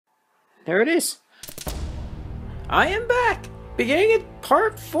There it is. I am back! Beginning at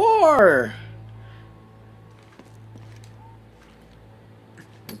part 4!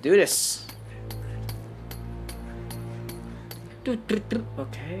 Let's do this.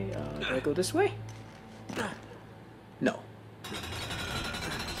 Okay, do I go this way? No.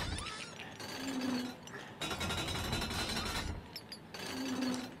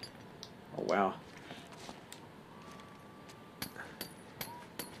 Oh, wow.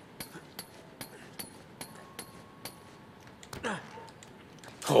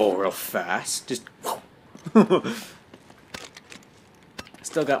 Oh, real fast. Just.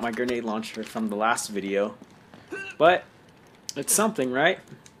 Still got my grenade launcher from the last video. But it's something, right?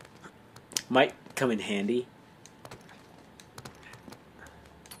 Might come in handy.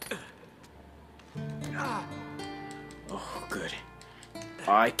 Oh, good.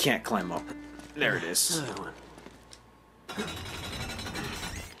 I can't climb up. There it is.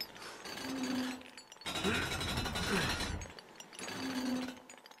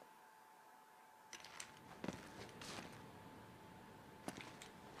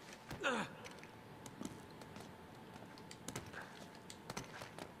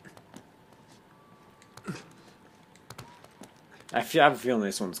 I have a feeling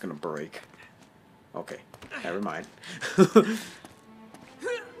this one's gonna break. Okay, never mind.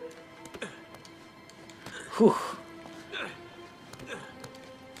 Whew.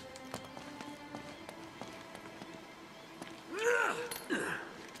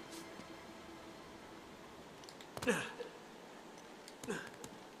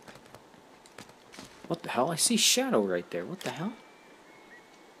 What the hell? I see shadow right there. What the hell?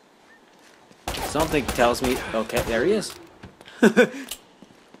 Something tells me... Okay, there he is.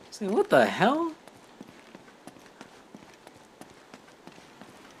 Say, what the hell?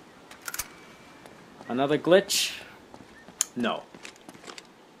 Another glitch? No.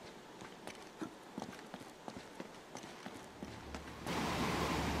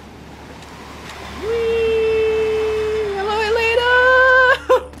 Whee! Hello, Elena!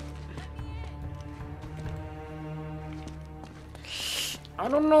 I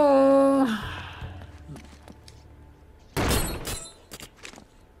don't know.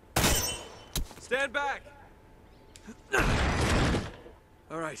 Stand back!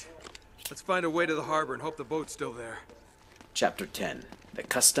 Alright, let's find a way to the harbor and hope the boat's still there. Chapter 10. The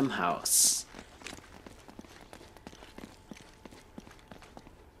Custom House.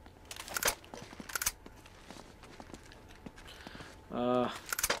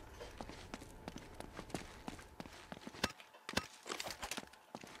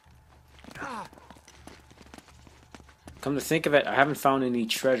 Come to think of it, I haven't found any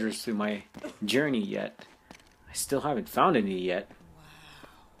treasures through my journey yet. I still haven't found any yet. Wow.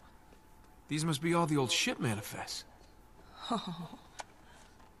 These must be all the old ship manifests. Oh.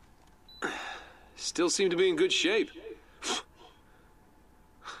 Still seem to be in good shape.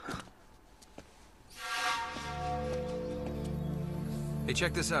 Hey,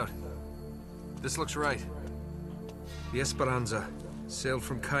 check this out. This looks right. The Esperanza sailed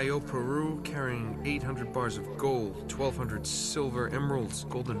from Callao, Peru, carrying 800 bars of gold, 1,200 silver emeralds,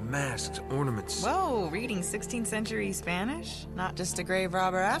 golden masks, ornaments. Whoa, reading 16th century Spanish? Not just a grave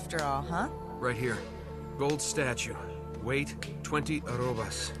robber after all, huh? Right here. Gold statue. Weight, 20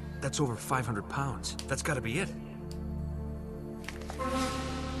 arrobas. That's over 500 pounds. That's gotta be it. Wow.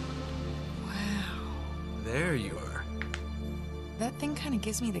 There you are. That thing kind of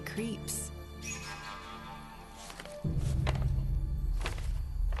gives me the creeps.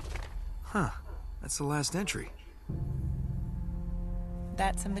 Huh. That's the last entry.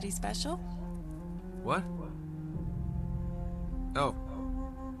 That somebody special? What? Oh.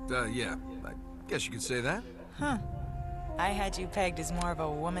 Yeah. I guess you could say that. Huh. I had you pegged as more of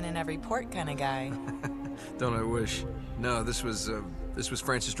a woman in every port kind of guy. Don't I wish? No, this was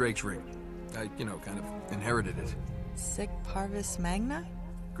Francis Drake's ring. I, kind of inherited it. Sic Parvis Magna?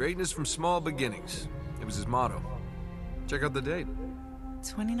 Greatness from small beginnings. It was his motto. Check out the date.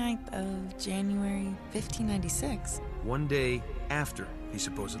 29th of January, 1596. One day after he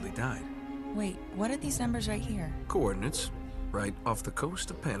supposedly died. Wait, what are these numbers right here? Coordinates. Right off the coast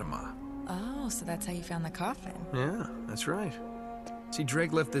of Panama. Oh, so that's how you found the coffin. Yeah, that's right. See,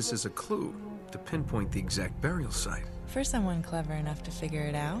 Drake left this as a clue to pinpoint the exact burial site. For someone clever enough to figure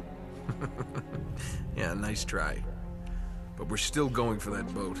it out. Yeah, nice try. But we're still going for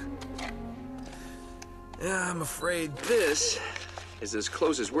that boat. Yeah, I'm afraid this is as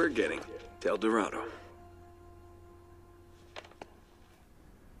close as we're getting to El Dorado.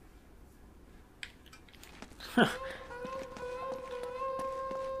 Huh.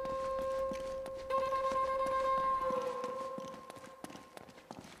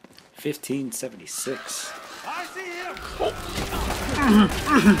 1576. I see him.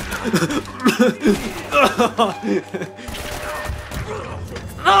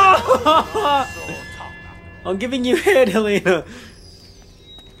 I'm giving you head, Helena.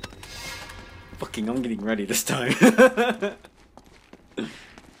 Fucking, I'm getting ready this time.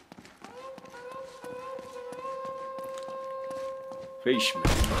 Fishman.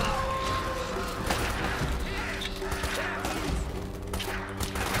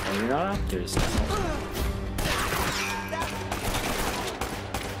 Oh, you're not actors now.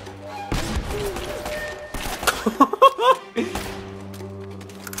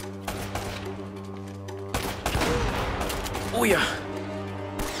 Oh yeah.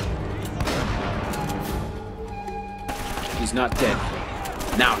 He's not dead.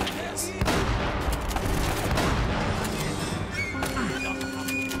 Now he is.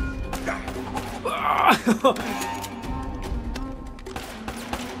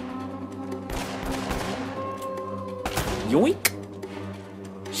 Yoink!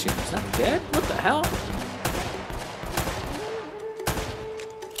 Shit, he's not dead? What the hell?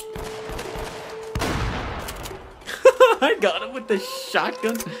 I got him with the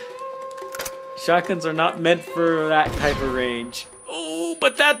shotgun. Shotguns are not meant for that type of range. Oh,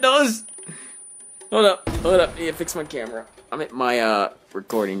 but that does! Hold up, hold up. I need to fix my camera. I'm at my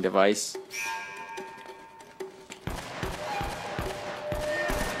recording device.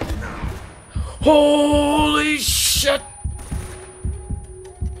 Holy shit!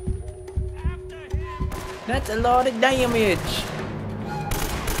 That's a lot of damage.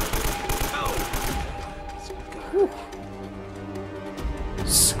 Whew.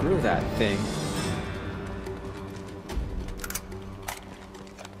 Screw that thing.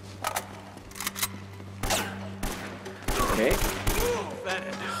 Okay.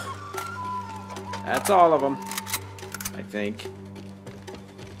 That's all of them, I think.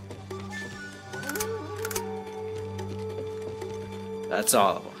 That's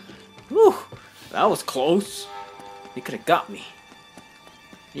all of them. Whew, that was close. You could have got me.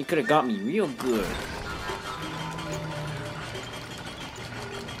 You could have got me real good.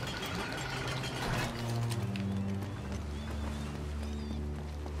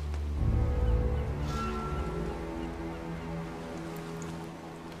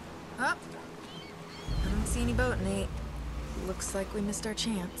 Oh, I don't see any boat, Nate. Looks like we missed our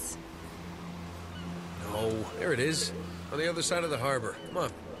chance. No, there it is. On the other side of the harbor. Come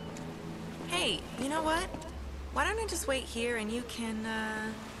on. Hey, you know what? Why don't I just wait here and you can,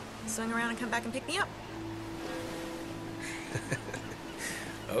 swing around and come back and pick me up?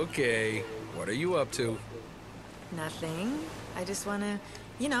 Okay. What are you up to? Nothing. I just want to,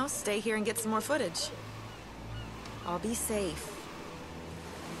 you know, stay here and get some more footage. I'll be safe.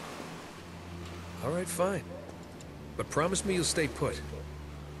 All right, fine. But promise me you'll stay put.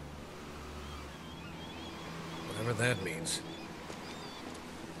 Whatever that means.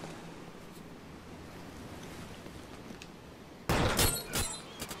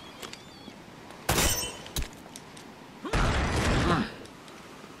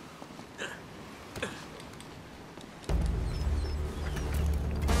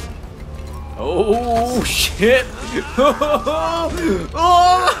 Oh shit! Oh!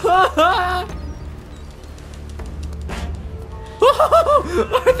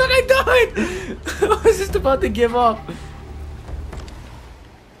 I thought I died! I was just about to give up.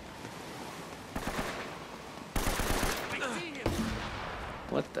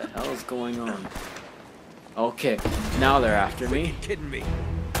 What the hell is going on? Okay, now they're after me. Kidding me?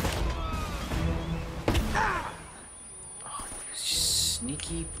 Oh,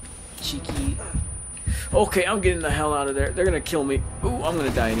 sneaky, cheeky. Okay, I'm getting the hell out of there. They're gonna kill me. Ooh, I'm gonna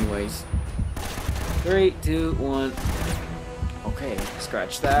die anyways. 3, 2, 1. Okay,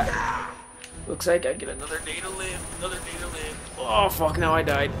 scratch that. Looks like I get another day to live. Another day to live. Oh fuck! Now I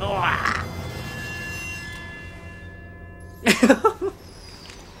died. Oh.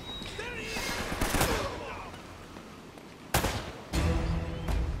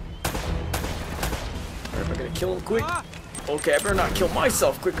 Alright, I gotta kill him quick. Okay, I better not kill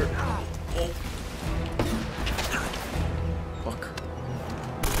myself quicker. Oh. Fuck.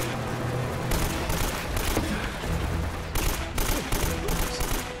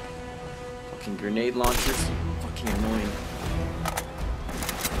 Fucking grenade launchers. Fucking annoying.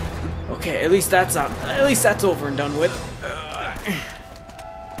 Okay, at least that's out. At least that's over and done with. Okay.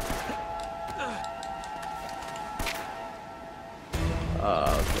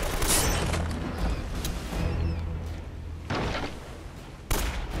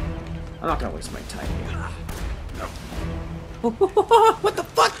 I'm not gonna waste my time here. What the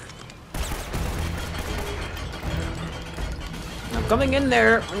fuck? Now coming in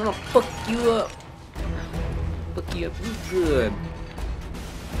there. I'm gonna fuck you up. Fuck you up good.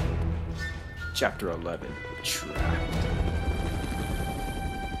 Chapter 11. Trapped.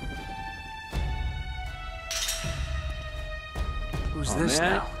 Who's Oh, this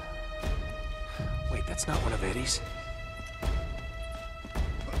man. now? Wait, that's not one of Eddie's.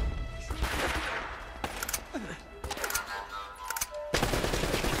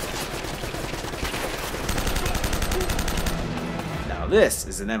 Now this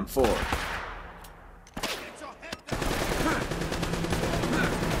is an M4.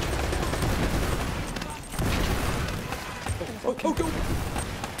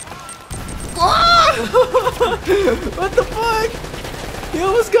 What the fuck? He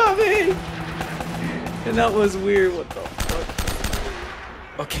almost got me! And that was weird, what the fuck?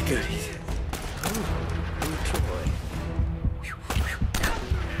 Okay, good.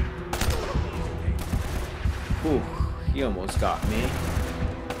 Ooh, he almost got me.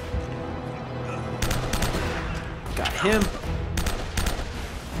 Got him.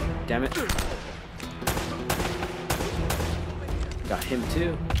 Damn it. Got him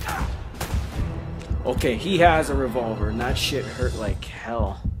too. Okay, he has a revolver, and that shit hurt like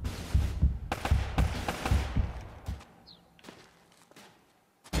hell.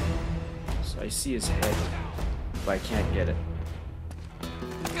 So I see his head, but I can't get it.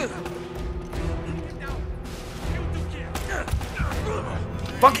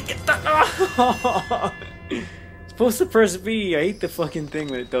 Fucking get that! It's supposed to press B. I hate the fucking thing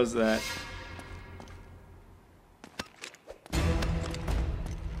when it does that.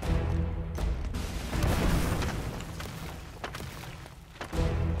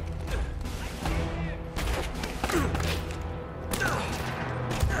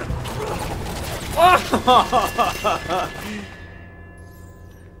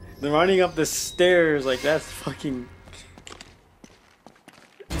 They're running up the stairs like that's fucking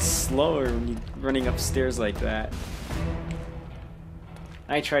slower when you're running upstairs like that.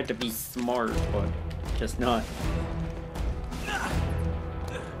 I tried to be smart, but just not.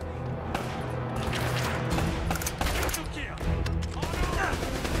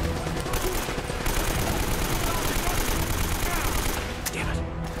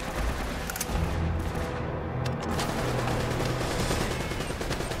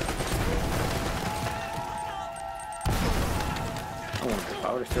 If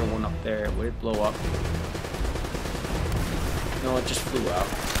I were to throw one up there, would it blow up? No, it just flew out.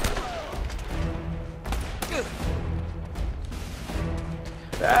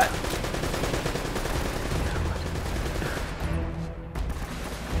 That.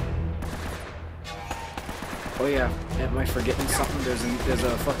 Oh yeah, am I forgetting something? There's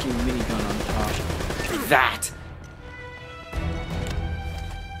a fucking minigun on top. That.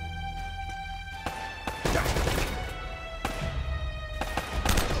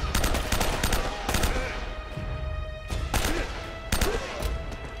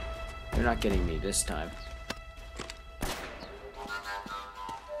 You're not getting me this time.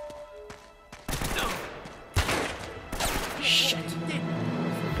 Shit.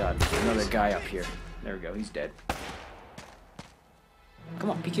 Oh god, there's another guy up here. There we go, he's dead. Come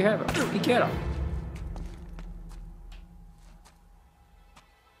on, peek your head up. Peek your head up.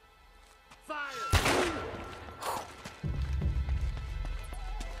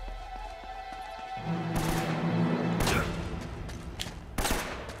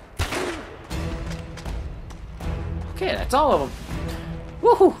 Okay, that's all of them.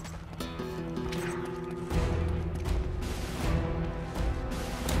 Woohoo!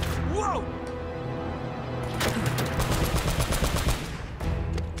 Whoa!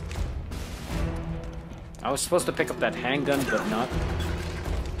 I was supposed to pick up that handgun, but not.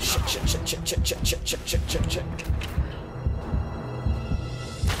 Shit, shit, shit, shit, shit, shit, shit, shit, shit, shit, shit.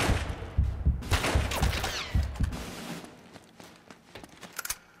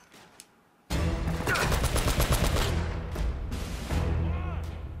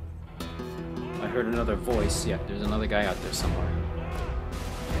 I heard another voice. Yeah, there's another guy out there somewhere.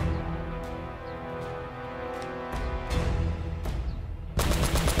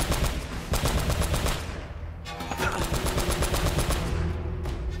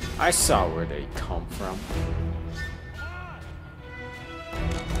 I saw where they come from.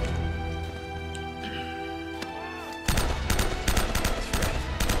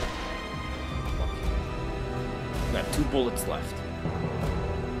 Got 2 bullets left.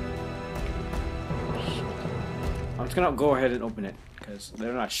 I'm just gonna go ahead and open it, because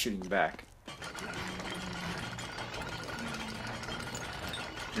they're not shooting back.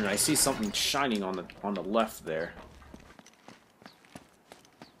 And I see something shining on the left there.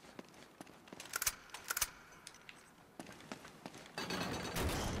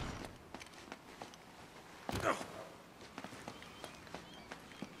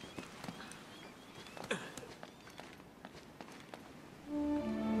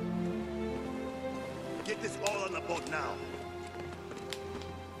 the boat now.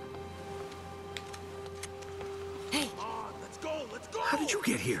 Hey, Let's go, let's go! How did you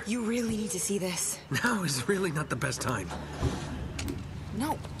get here? you really need to see this. Now is really not the best time.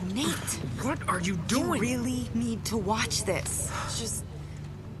 No, Nate. What are you doing? You really need to watch this. Just...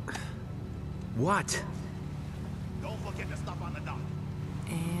 What? Don't forget to stop on the dock.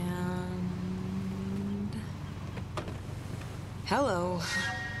 And... Hello.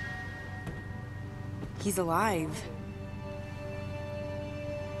 He's alive.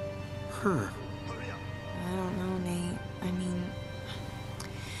 Huh. Hurry up. I don't know, Nate. I mean...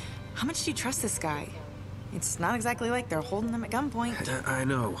 How much do you trust this guy? It's not exactly like they're holding him at gunpoint. I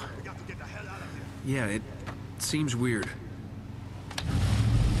know. We got to get the hell out of here. Yeah, it seems weird.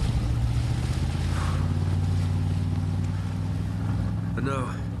 But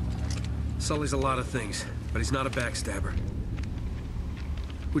no, Sully's a lot of things, but he's not a backstabber.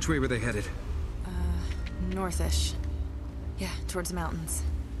 Which way were they headed? Northish. Yeah, towards the mountains.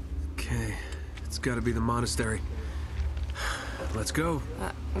 Okay, it's gotta be the monastery. Let's go.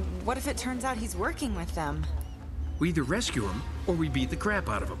 What if it turns out he's working with them? We either rescue him, or we beat the crap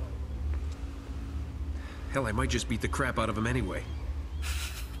out of him. Hell, I might just beat the crap out of him anyway.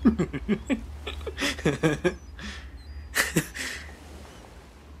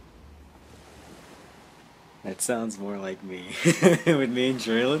 That sounds more like me. With me and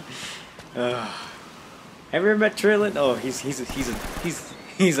Traylon. Have you ever met Traylon? Oh,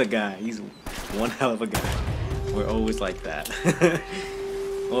 he's a guy. He's one hell of a guy. We're always like that.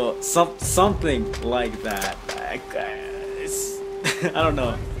 Well, something like that. I don't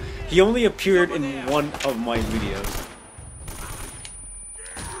know. He only appeared in one of my videos.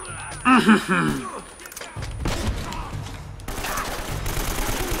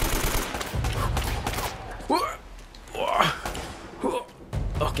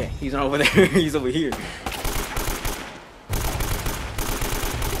 Okay, he's not over there. He's over here.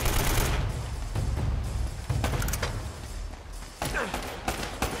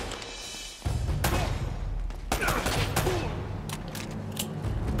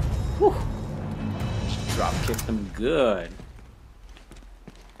 Whew. Drop kicked him good.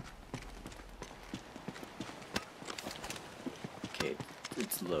 Okay,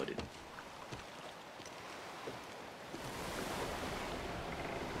 it's loaded.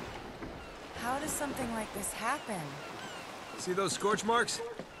 How does something like this happen? See those scorch marks?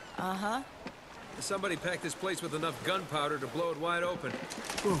 Uh-huh. Somebody packed this place with enough gunpowder to blow it wide open.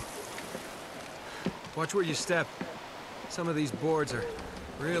 Whew. Watch where you step. Some of these boards are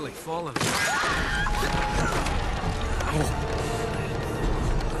really falling. Elena,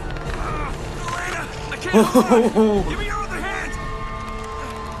 I can't hold it. Give me your other hand!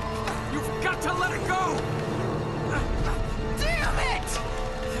 You've got to let it go! Damn it!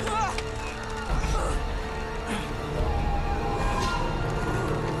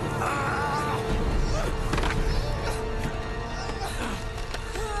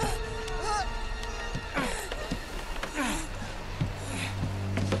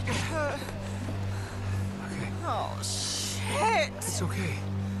 Oh, shit! It's okay.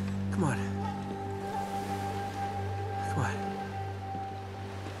 Come on. Come on.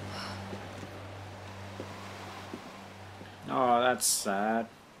 Oh, that's sad.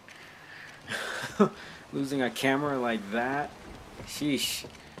 Losing a camera like that? Sheesh.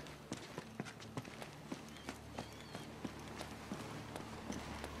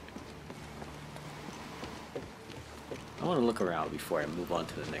 I want to look around before I move on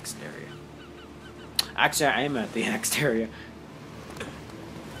to the next area. Actually, I am at the next area.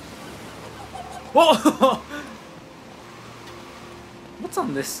 Whoa! What's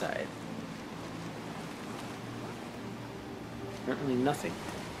on this side? Apparently nothing.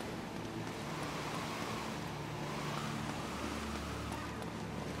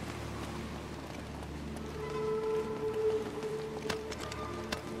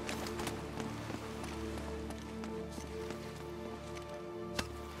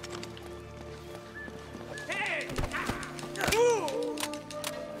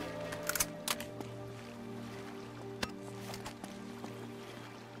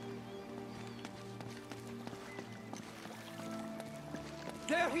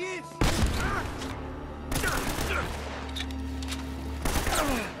 There he is!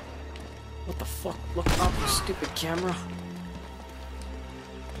 What the fuck? Look up, you stupid camera.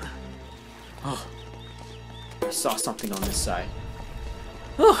 Oh. I saw something on this side.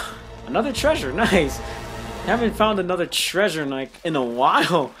 Whew. Another treasure, nice. Haven't found another treasure like in a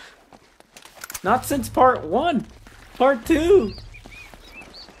while. Not since part 1. Part 2.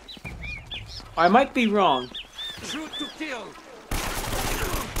 I might be wrong. Shoot to kill!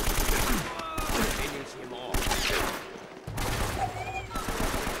 Finish him off.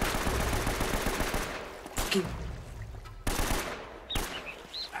 fucking...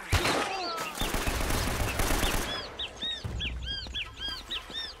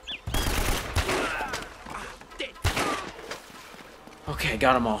 Okay,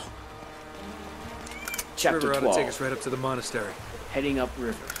 got them all. Chapter River ought 12. to take us right up to the monastery. Heading up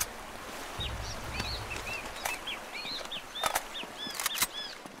river.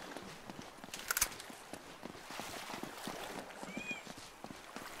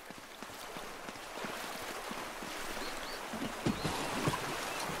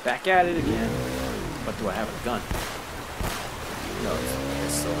 Back at it again. But do I have a gun? No, it's a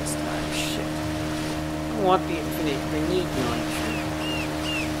pistol this time. Shit. I want the infinite grenade launcher.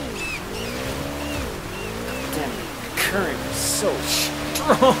 Damn it, the current is so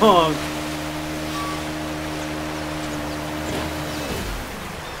strong!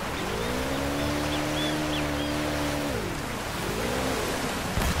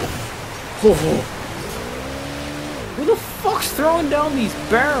 Oh. Who the fuck's throwing down these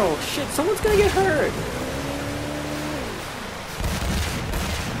barrels? Shit, someone's gonna get hurt!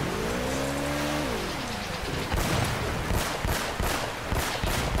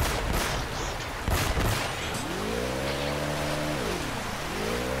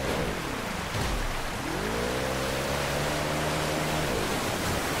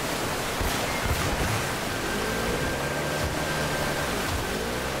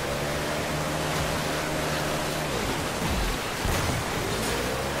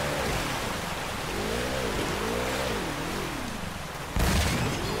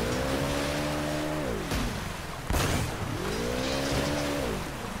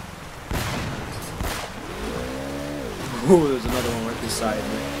 Ooh, there's another one right beside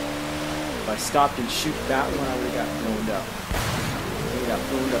me. If I stopped and shoot that one, I would have got blown up. I would have got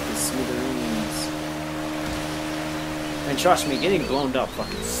blown up in smithereens. And trust me, getting blown up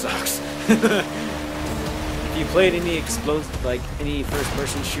fucking sucks. If you played any any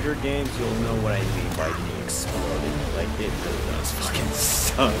first-person shooter games, you'll know what I mean by getting exploded. Like, it really does fucking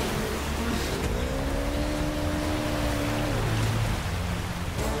suck.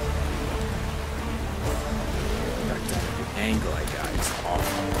 Angle I got is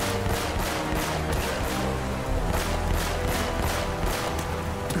awful.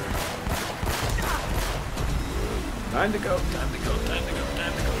 Time to go, time to go, time to go,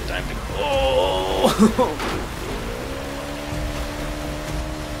 time to go, time to go. Oh!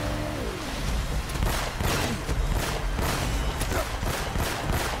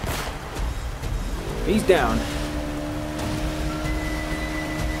 He's down.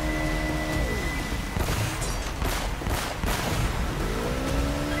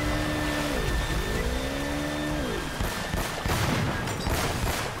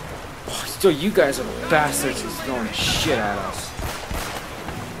 So you guys are the bastards who's throwing shit at us.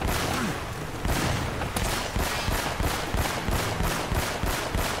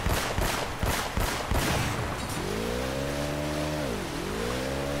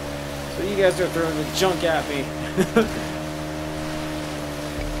 So you guys are throwing the junk at me.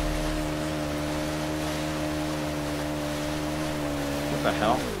 What the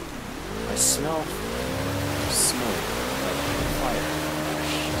hell? I smell smoke, like fire.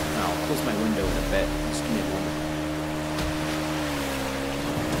 I'll close my window in a bit. Just give me a moment.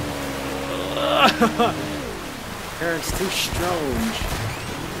 Parents too strong.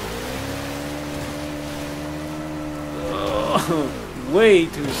 Way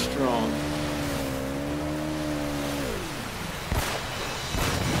too strong.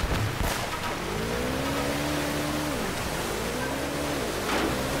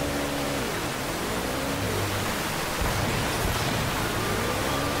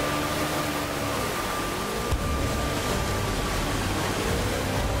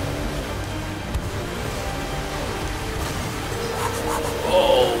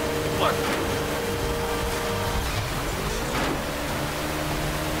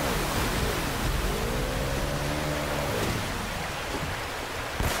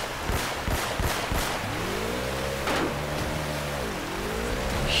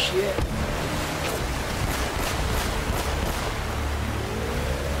 Shit.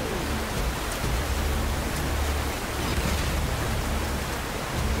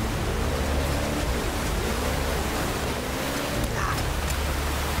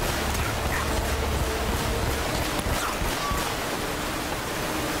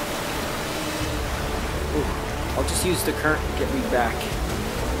 I'll just use the current to get me back,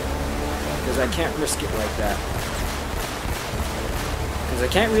 because I can't risk it like that. Because I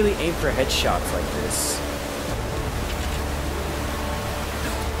can't really aim for headshots like this.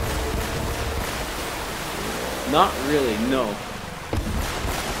 Not really, no.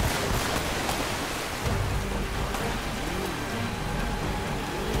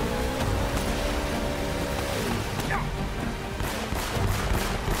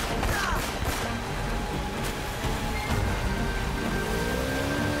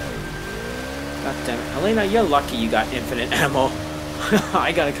 God damn it. Helena, you're lucky you got infinite ammo.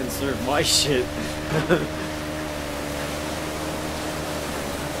 I gotta conserve my shit.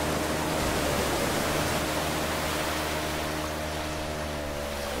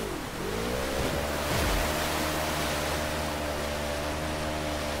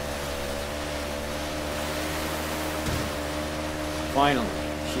 Finally.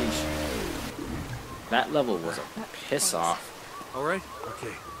 Sheesh. That level was a piss off. All right?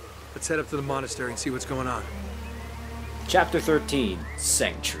 Okay. Let's head up to the monastery and see what's going on. Chapter 13,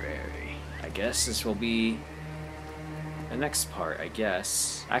 Sanctuary. I guess this will be the next part, I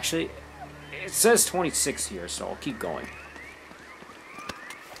guess. Actually, it says 26 here, so I'll keep going.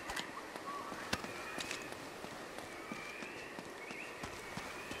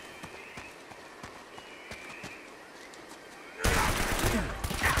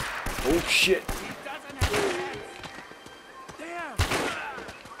 Oh shit.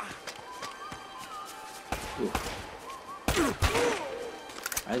 Ooh.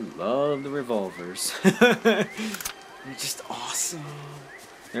 I love the revolvers. They're just awesome.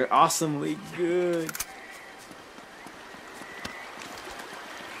 They're awesomely good.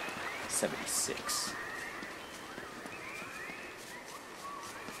 76.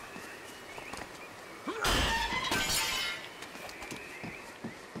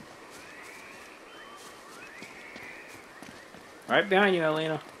 Right behind you,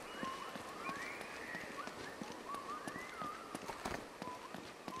 Elena.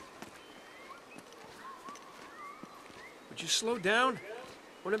 Would you slow down?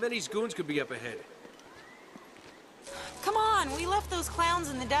 One of Eddie's goons could be up ahead. Come on, we left those clowns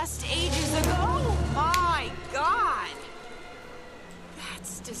in the dust ages ago. Oh my God.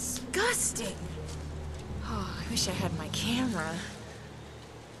 That's disgusting. Oh, I wish I had my camera.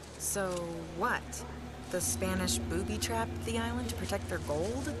 So what? The Spanish booby-trapped the island to protect their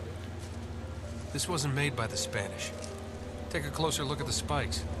gold? This wasn't made by the Spanish. Take a closer look at the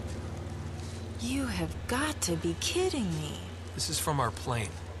spikes. You have got to be kidding me. This is from our plane.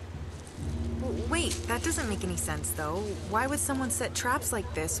 Wait, that doesn't make any sense, though. Why would someone set traps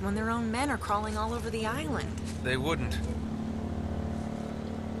like this when their own men are crawling all over the island? They wouldn't.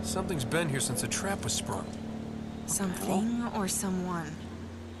 Something's been here since the trap was sprung. Something or someone.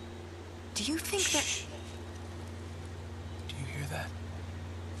 Do you think that... Do you hear that?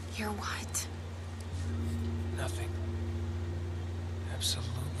 Hear what? Nothing.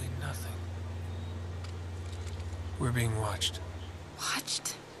 Absolutely nothing. We're being watched.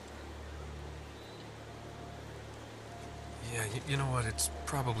 Watched? Yeah, you know what? It's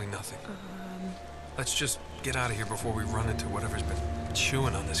probably nothing. Let's just get out of here before we run into whatever's been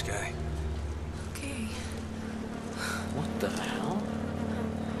chewing on this guy. Okay. What the hell?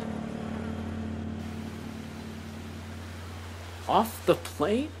 Off the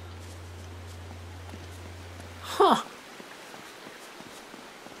plane? Huh.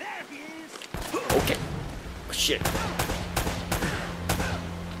 Okay. Oh, shit.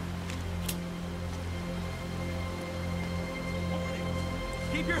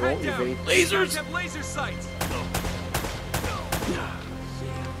 Keep your Roll head down. evade These guys lasers. have laser sights.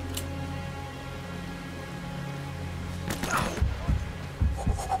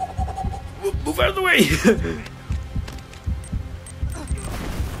 Move out of the way!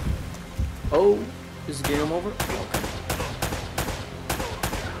 Oh, is the game over? Okay.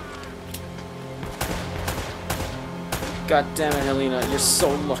 God damn it, Helena, you're so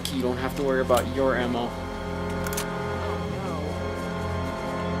lucky you don't have to worry about your ammo.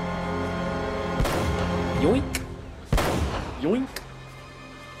 Yoink! Yoink!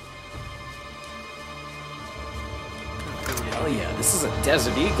 Hell yeah, this is a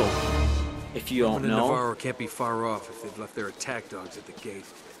Desert Eagle. If you don't Roman and know. Navarro can't be far off if they've left their attack dogs at the gate.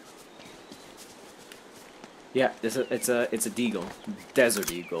 Yeah, it's a deagle.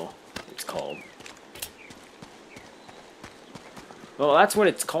 Desert Eagle, it's called. Well, that's what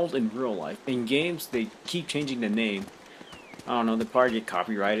it's called in real life. In games, they keep changing the name. I don't know, they probably get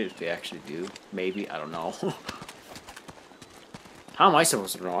copyrighted if they actually do. Maybe, I don't know. How am I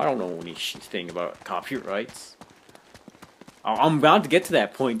supposed to know? I don't know anything about copyrights. I'm bound to get to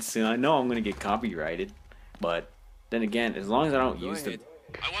that point soon. I know I'm going to get copyrighted. But then again, as long as I don't use them.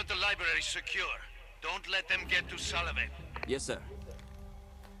 I want the library secure. Don't let them get to Sullivan. Yes, sir.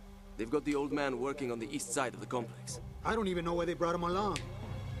 They've got the old man working on the east side of the complex. I don't even know why they brought him along.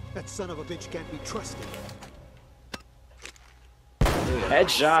 That son of a bitch can't be trusted.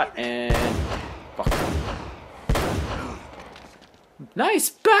 Headshot and... Fuck. Nice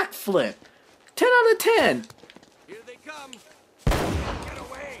backflip! 10 out of 10! Here they come. Get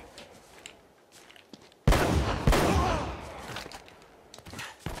away.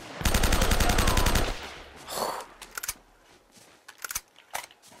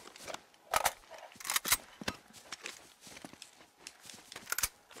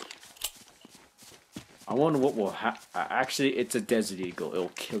 I wonder what will happen. Actually, it's a Desert Eagle.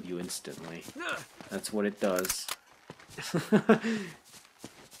 It'll kill you instantly. That's what it does.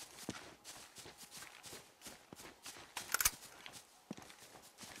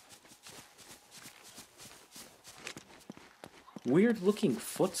 Weird looking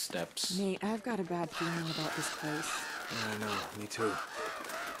footsteps. Nate, I've got a bad feeling about this place. I know, me too.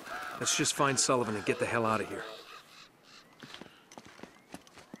 Let's just find Sullivan and get the hell out of here.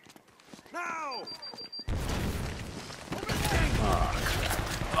 Now!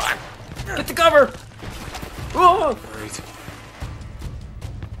 Get the cover! Oh! Right.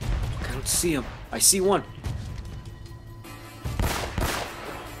 I don't see him. I see one.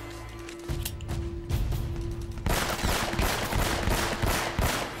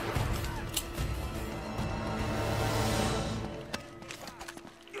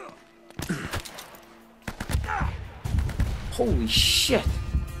 Holy shit!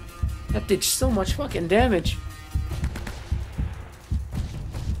 That did so much fucking damage.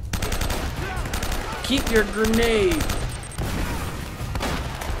 Keep your grenade.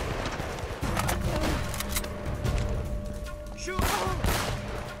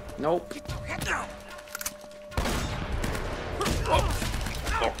 Nope.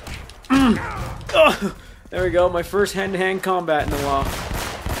 Oh, there we go. My first hand-to-hand combat in a while.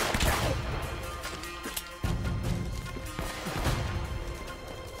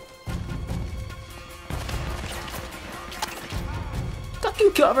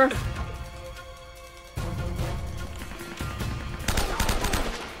 Fucking cover.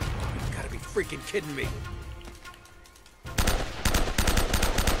 You gotta be freaking kidding me.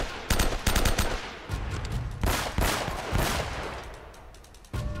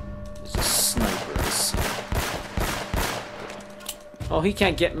 There's a sniper. Oh, he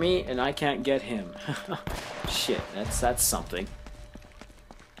can't get me, and I can't get him. Shit, that's something.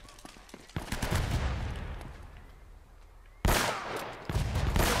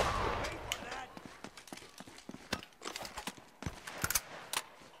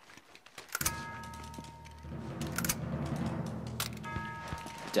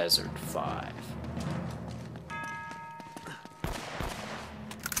 Desert 5.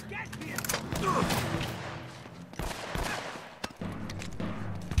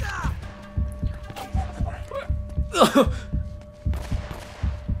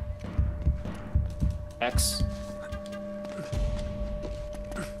 X.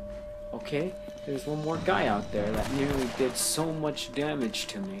 Okay, there's one more guy out there that nearly did so much damage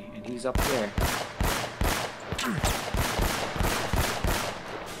to me, and he's up there.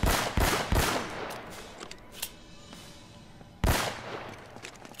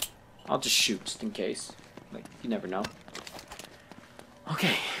 I'll just shoot, just in case. Like, you never know.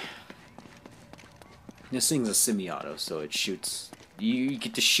 Okay. This thing's a semi-auto, so it shoots. You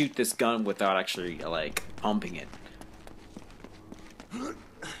get to shoot this gun without actually, like, pumping it.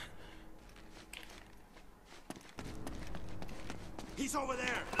 He's over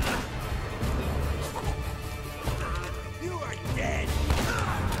there! You are dead!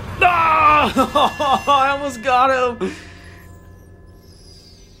 Ah! I almost got him!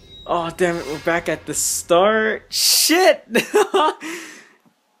 Oh, damn it, we're back at the start. Shit! It's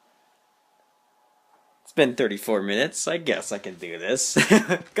been 34 minutes. I guess I can do this.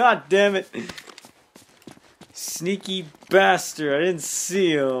 God damn it. Sneaky bastard. I didn't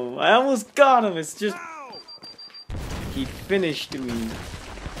see him. I almost got him. It's just... He finished me.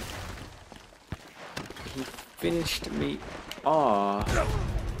 He finished me. Aw.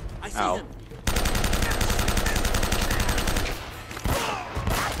 Ow.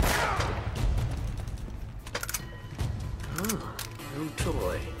 New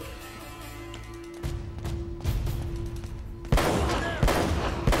toy.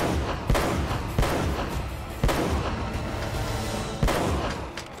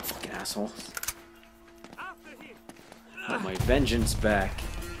 Fucking assholes. Got my vengeance back.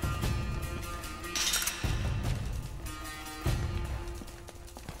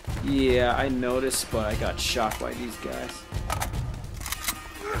 Yeah, I noticed, but I got shot by these guys.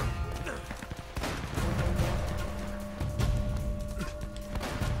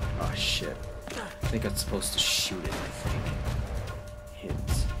 Oh shit. I think I'm supposed to shoot it, I think.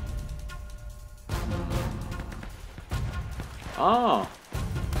 Hint. Oh!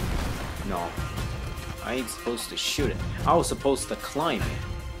 No. I ain't supposed to shoot it. I was supposed to climb it.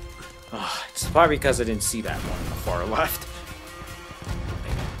 Oh, it's probably because I didn't see that one on the far left.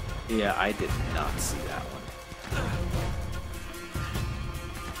 Yeah, I did not see that one.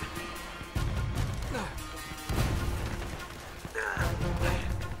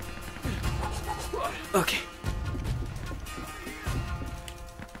 Okay.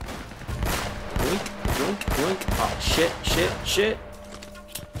 Yoink, yoink, shit.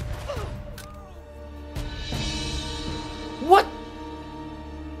 What?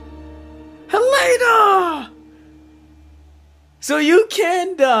 Helena! So you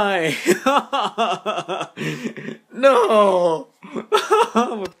can die. No.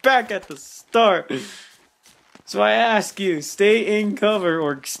 We're back at the start. So I ask you, stay in cover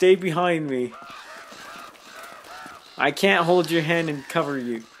or stay behind me. I can't hold your hand and cover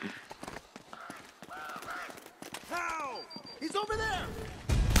you. Ow! He's over there!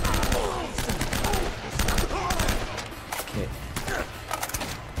 Okay.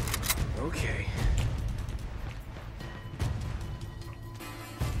 Okay.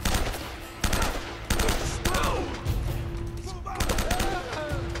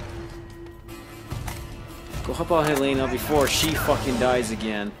 Go help out Helena before she fucking dies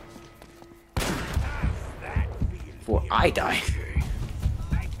again. Before I die.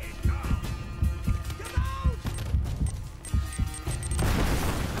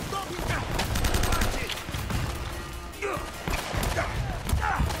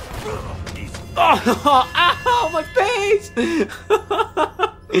 Oh, ow, my face!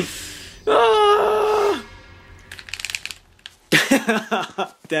 Ah.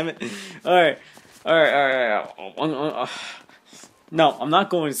 Damn it. Alright. No, I'm not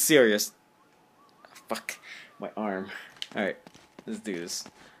going serious. Fuck. My arm. Alright. Let's do this.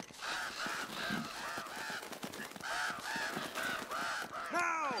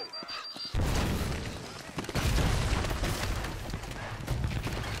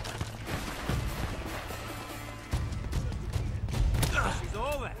 She's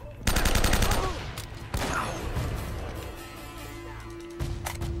over.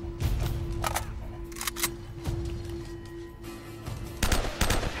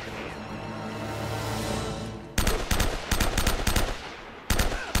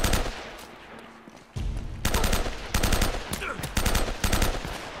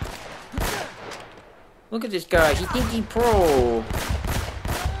 Look at this guy. He think he pro.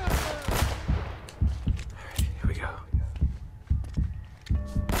 Here we go.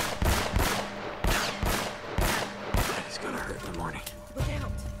 It's gonna hurt in the morning. Look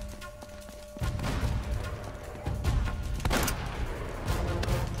out.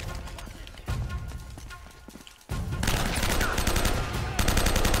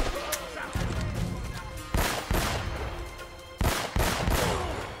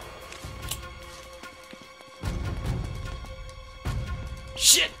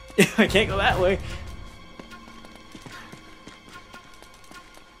 Shit! I can't go that way.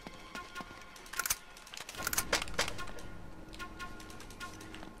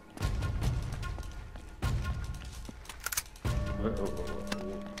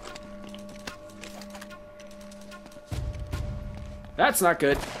 That's not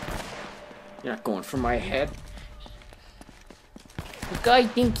good. You're not going for my head. The guy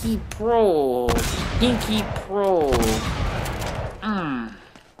think he pro. Think he pro.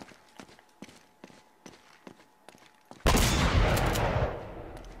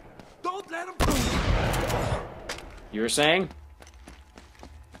 Don't let him. You were saying?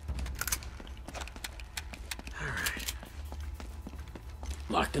 Alright.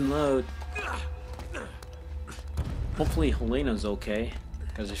 Locked and load. Hopefully Helena's okay.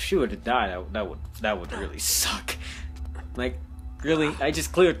 Because if she would have died, that would really suck. Like, really, I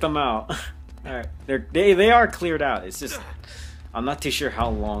just cleared them out. Alright, they are cleared out. It's just I'm not too sure how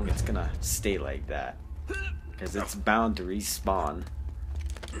long it's gonna stay like that. Because it's bound to respawn.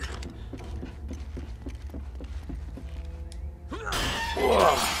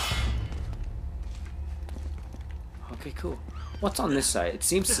 Okay, cool. What's on this side? It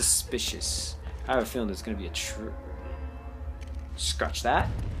seems suspicious. I have a feeling there's gonna be a true. Scratch that.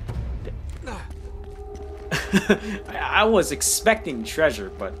 I was expecting treasure,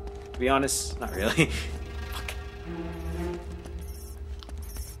 but to be honest, not really. Fuck.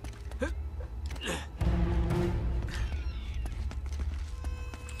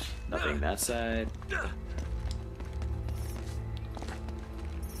 Nothing that side.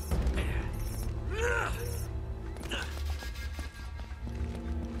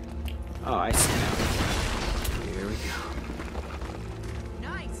 Oh, I see now. Here we go.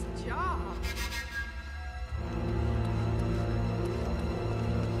 Nice job.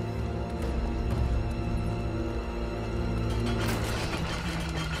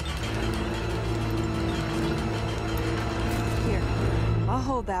 Here, I'll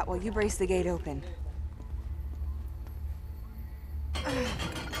hold that while you brace the gate open.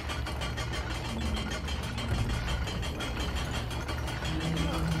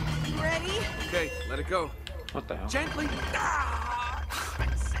 Ready? Okay, let it go. What the hell? Gently. Ah!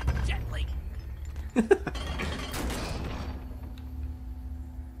 I said gently.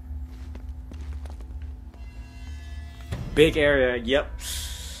 big area. Yep.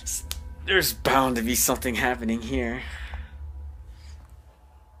 There's bound to be something happening here.